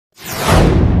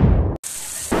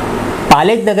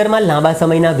પાલેજ નગરમાં લાંબા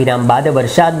સમયના વિરામ બાદ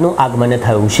વરસાદનું આગમન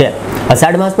થયું છે।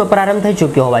 અષાઢ માસનો પ્રારંભ થઈ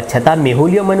ચૂક્યો હોવા છતાં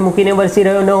મેહુલિયો મન મૂકીને વરસી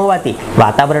રહ્યો ન હોવાથી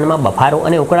વાતાવરણમાં બફારો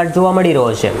અને ઉકળાટ જોવા મળી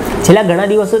રહ્યો છે। છેલ્લા ઘણા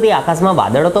દિવસોથી આકાશમાં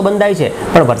વાદળો તો બંધાય છે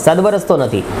પણ વરસાદ વરસતો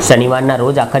નથી। શનિવારના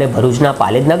રોજ આખરે ભરૂચના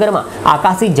પાલેજ નગરમાં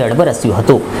આકાશી જળ વરસ્યું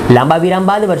હતું। લાંબા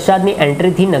વિરામ બાદ વરસાદની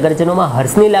એન્ટ્રીથી નગરજનોમાં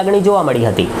હર્ષની લાગણી જોવા મળી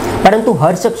હતી, પરંતુ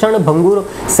હર્ષ ક્ષણ ભંગુર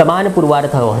સમાન પુરવાર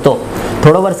થયો હતો।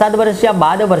 થોડો વરસાદ વરસ્યા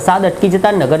બાદ વરસાદ અટકી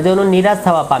જતા નગરજનો નિરાશ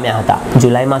થવા પામ્યા હતા।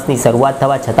 જુલાઈ માસની શરૂઆત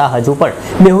થવા છતાં હજુ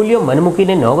પણ મેહુલિયો મન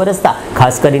મૂકીને ન વરસતા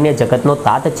ખાસ કરીને જગતનો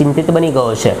તાત ચિંતિત બની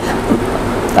ગયો છે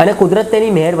અને કુદરત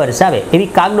તેની મહેર વરસાવે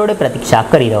એવી કાગડોળે પ્રતીક્ષા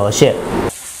કરી રહ્યો છે।